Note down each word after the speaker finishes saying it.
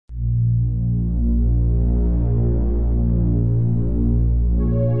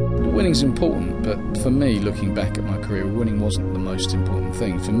winning's important, but for me, looking back at my career, winning wasn't the most important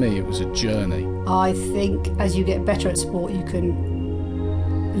thing. For me, it was a journey. I think as you get better at sport, you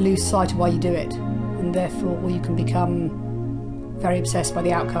can lose sight of why you do it, and therefore you can become very obsessed by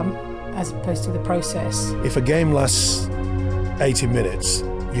the outcome as opposed to the process. If a game lasts 80 minutes,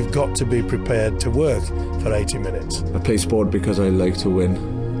 you've got to be prepared to work for 80 minutes. I play sport because I like to win,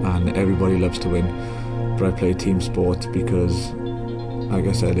 and everybody loves to win. But I play team sport because, like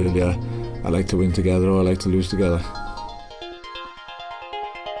I said earlier, I like to win together or I like to lose together.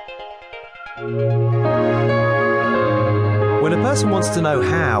 When a person wants to know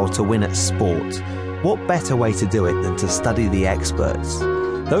how to win at sport, what better way to do it than to study the experts?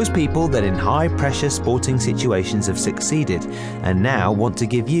 Those people that in high-pressure sporting situations have succeeded and now want to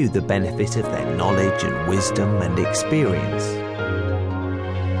give you the benefit of their knowledge and wisdom and experience.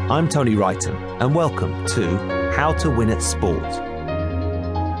 I'm Tony Wrighton, and welcome to How to Win at Sport.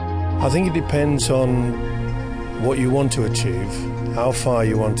 I think it depends on what you want to achieve, how far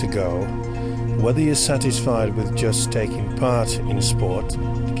you want to go, whether you're satisfied with just taking part in sport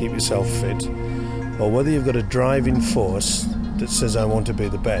to keep yourself fit, or whether you've got a driving force that says, I want to be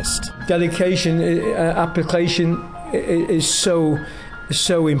the best. Dedication, application is so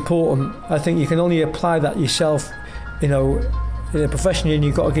important. I think you can only apply that yourself, in a profession, and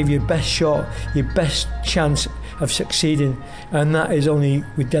you've got to give your best shot, your best chance of succeeding, and that is only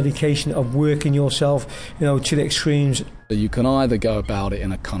with dedication of working yourself, to the extremes. You can either go about it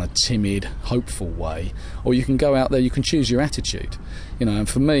in a kind of timid, hopeful way, or you can go out there, you can choose your attitude. And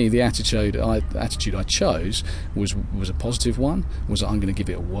for me, the attitude I chose was a positive one, was that I'm going to give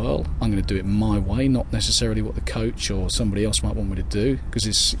it a whirl, I'm going to do it my way, not necessarily what the coach or somebody else might want me to do,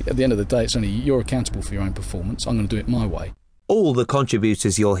 because at the end of the day, it's only you're accountable for your own performance. I'm going to do it my way. All the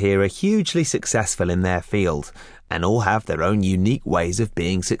contributors you'll hear are hugely successful in their field, and all have their own unique ways of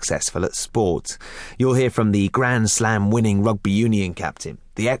being successful at sport. You'll hear from the Grand Slam winning rugby union captain,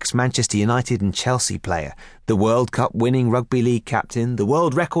 the ex-Manchester United and Chelsea player, the World Cup winning rugby league captain, the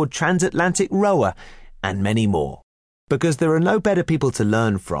world record transatlantic rower, and many more. Because there are no better people to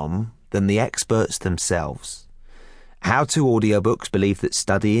learn from than the experts themselves. How To Audiobooks believe that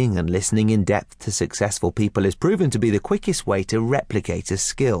studying and listening in depth to successful people is proven to be the quickest way to replicate a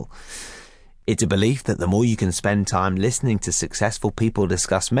skill. It's a belief that the more you can spend time listening to successful people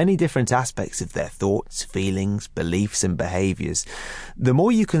discuss many different aspects of their thoughts, feelings, beliefs and behaviours, the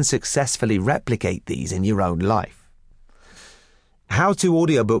more you can successfully replicate these in your own life. How To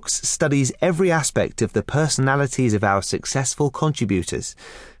Audiobooks studies every aspect of the personalities of our successful contributors,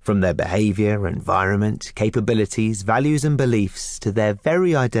 from their behaviour, environment, capabilities, values and beliefs to their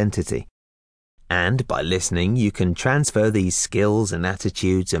very identity. And by listening, you can transfer these skills and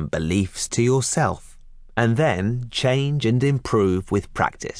attitudes and beliefs to yourself, and then change and improve with practice.